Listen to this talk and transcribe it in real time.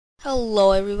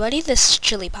Hello everybody, this is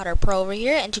Chili Powder Pro over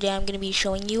here, and today I'm going to be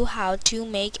showing you how to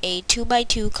make a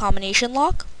 2x2 combination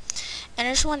lock. And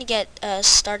I just want to get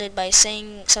started by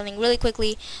saying something really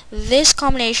quickly. This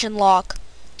combination lock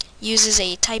uses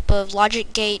a type of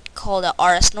logic gate called a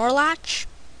RS NOR latch.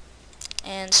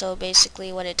 And so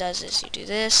basically what it does is you do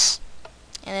this,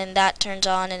 and then that turns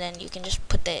on, and then you can just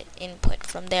put the input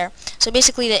from there. So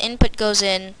basically the input goes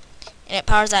in, and it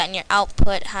powers that, and your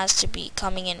output has to be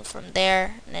coming in from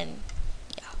there, and then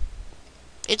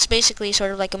it's basically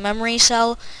sort of like a memory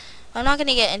cell. I'm not going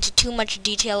to get into too much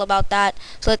detail about that,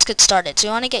 so let's get started. So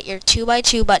you want to get your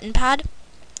 2x2 button pad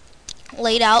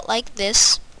laid out like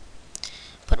this.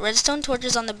 Put redstone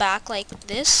torches on the back like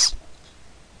this.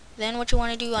 Then what you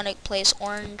want to do, you want to place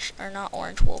not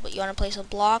orange wool, but you want to place a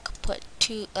block, put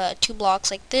two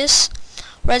blocks like this,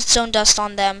 redstone dust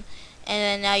on them, and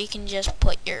then now you can just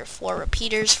put your 4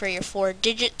 repeaters for your 4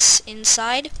 digits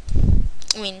inside.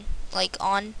 Like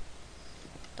on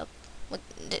the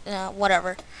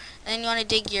whatever. And then you want to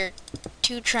dig your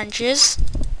 3 trenches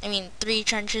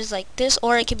like this,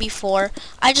 or it could be 4.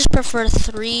 I just prefer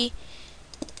 3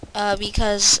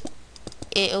 because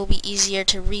it'll be easier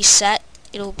to reset.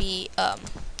 It'll be if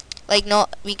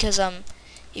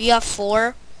you have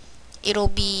 4, it'll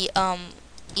be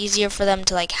easier for them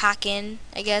to like hack in,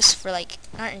 I guess, for like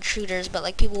not intruders, but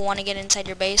like people who want to get inside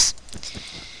your base.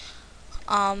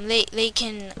 They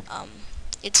can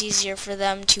it's easier for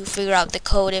them to figure out the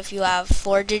code if you have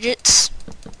 4 digits.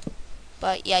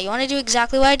 But yeah, you want to do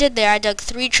exactly what I did there. I dug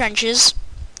 3 trenches.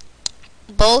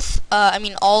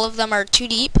 All of them are 2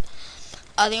 deep.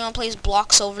 Then you want to place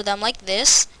blocks over them like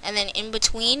this, and then in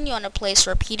between you want to place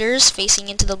repeaters facing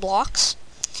into the blocks.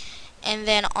 And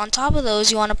then on top of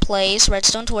those you want to place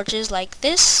redstone torches like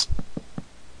this.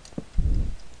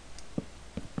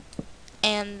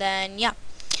 And then yeah.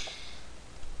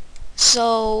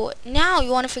 So now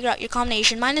you want to figure out your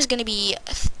combination. Mine is going to be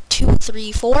 2,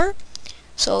 3, 4.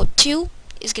 So 2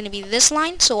 is going to be this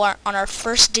line. So on our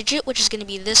first digit, which is going to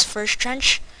be this first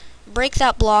trench, break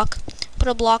that block. Put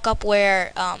a block up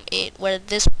where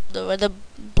the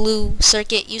blue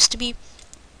circuit used to be.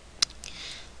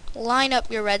 Line up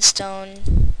your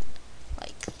redstone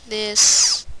like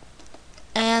this,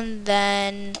 and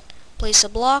then place a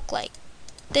block like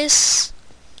this,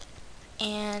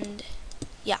 and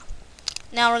yeah.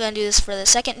 Now we're going to do this for the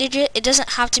second digit. It doesn't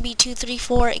have to be 2, 3,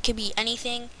 4. It could be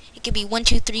anything. It could be 1,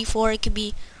 2, 3, 4. It could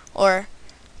be, or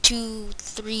 2,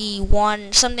 3,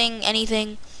 1, something,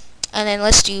 anything. And then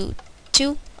let's do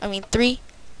 3.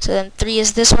 So then 3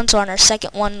 is this one. So on our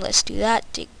second one, let's do that.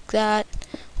 Dig that.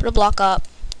 Put a block up.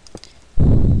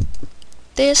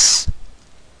 This.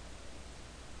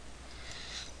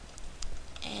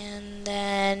 And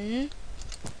then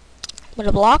put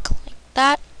a block like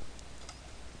that.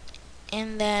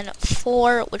 And then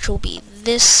 4, which will be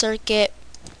this circuit,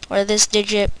 or this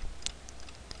digit,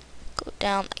 go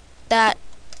down like that.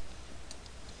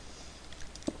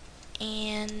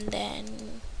 And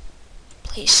then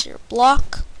place your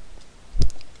block.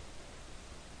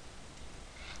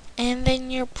 And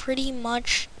then you're pretty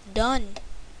much done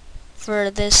for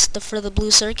the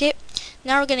blue circuit.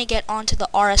 Now we're going to get onto the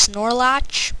RS NOR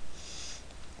latch.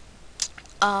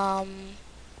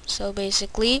 So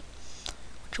basically,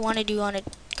 what you want to do, you want to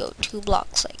go 2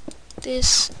 blocks like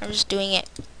this. I'm just doing it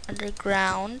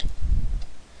underground.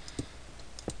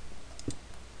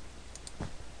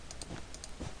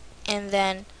 And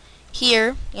then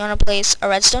here you want to place a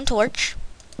redstone torch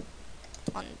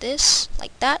on this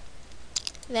like that.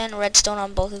 Then redstone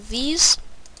on both of these.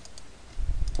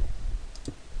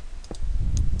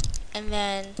 And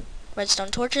then redstone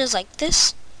torches like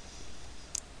this.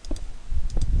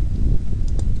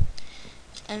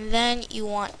 And then you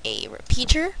want a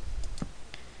repeater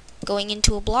going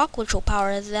into a block, which will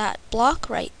power that block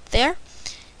right there,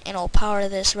 and it will power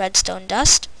this redstone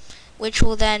dust, which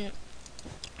will then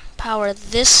power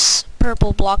this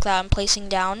purple block that I'm placing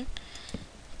down,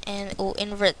 and it will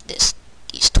invert these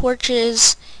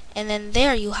torches, and then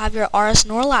there you have your RS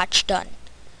NOR latch done.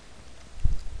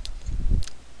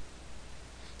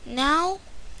 Now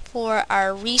for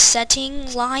our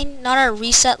resetting line, not our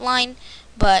reset line,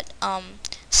 but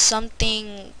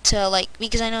something to like,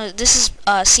 because I know this is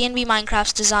CNB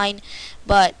Minecraft's design,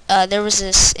 but there was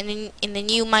this in the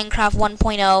new Minecraft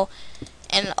 1.0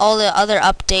 and all the other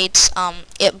updates,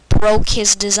 it broke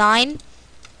his design.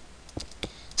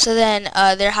 So then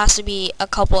there has to be a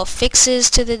couple of fixes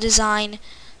to the design,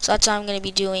 so that's what I'm going to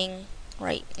be doing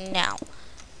right now.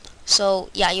 So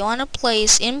yeah, you want to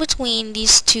place in between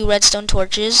these 2 redstone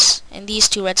torches and these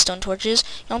 2 redstone torches,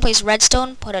 you want to place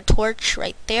redstone, put a torch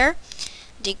right there,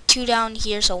 dig 2 down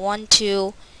here, so 1,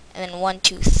 2, and then 1,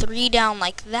 2, 3 down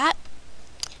like that.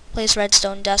 Place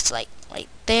redstone dust like right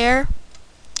there,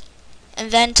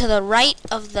 and then to the right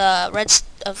of the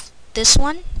of this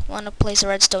one, you want to place a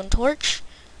redstone torch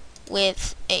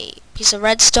with a piece of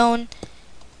redstone,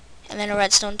 and then a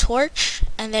redstone torch,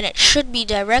 and then it should be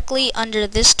directly under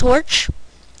this torch,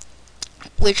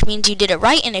 which means you did it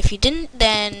right. And if you didn't,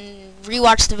 then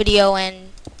rewatch the video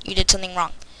and you did something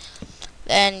wrong.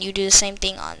 Then you do the same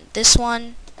thing on this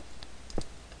one,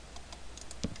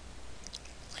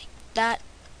 like that.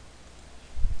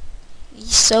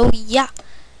 So yeah,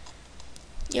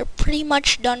 you're pretty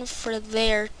much done for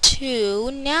there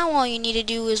too. Now all you need to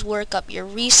do is work up your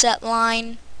reset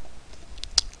line,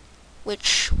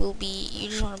 which will be, you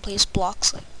just want to place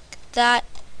blocks like that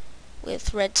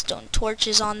with redstone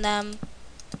torches on them,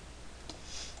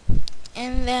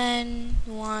 and then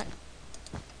you want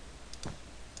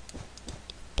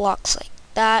blocks like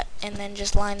that, and then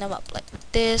just line them up like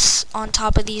this on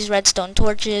top of these redstone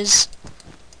torches.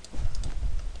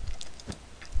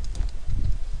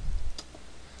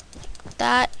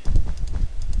 That,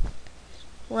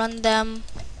 run them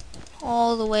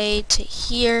all the way to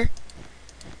here,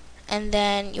 and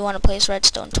then you want to place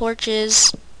redstone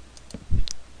torches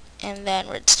and then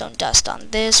redstone dust on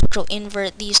this, which will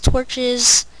invert these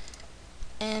torches,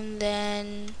 and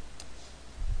then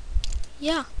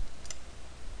yeah,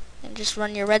 and just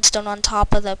run your redstone on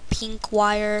top of the pink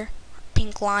wire,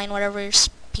 pink line, whatever,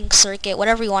 pink circuit,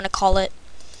 whatever you want to call it.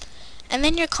 And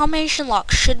then your combination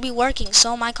lock should be working.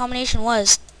 So my combination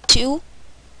was 2,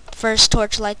 first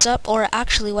torch lights up, or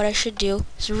actually what I should do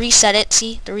is reset it.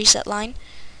 See the reset line?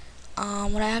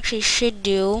 What I actually should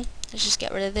do is just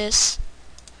get rid of this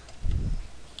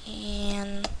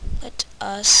and let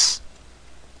us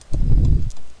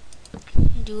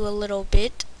do a little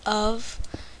bit of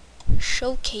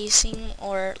showcasing,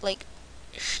 or like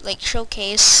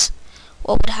showcase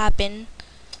what would happen.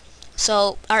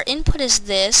 So our input is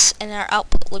this, and our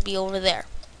output would be over there.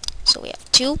 So we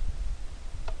have 2,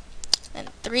 then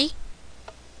 3,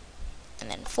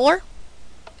 and then 4,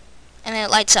 and then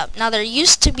it lights up. Now there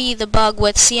used to be the bug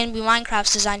with CNB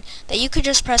Minecraft's design that you could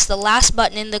just press the last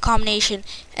button in the combination,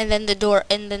 and then the door,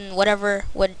 and then whatever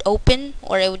would open,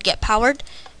 or it would get powered.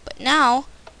 But now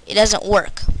it doesn't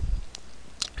work,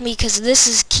 because this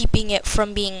is keeping it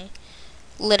from being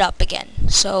lit up again.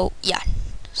 So yeah.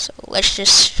 So let's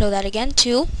just show that again.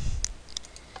 2,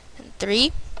 and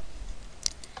 3,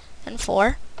 and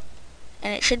 4,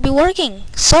 and it should be working.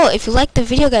 So if you liked the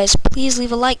video, guys, please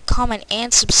leave a like, comment,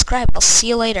 and subscribe. I'll see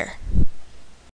you later.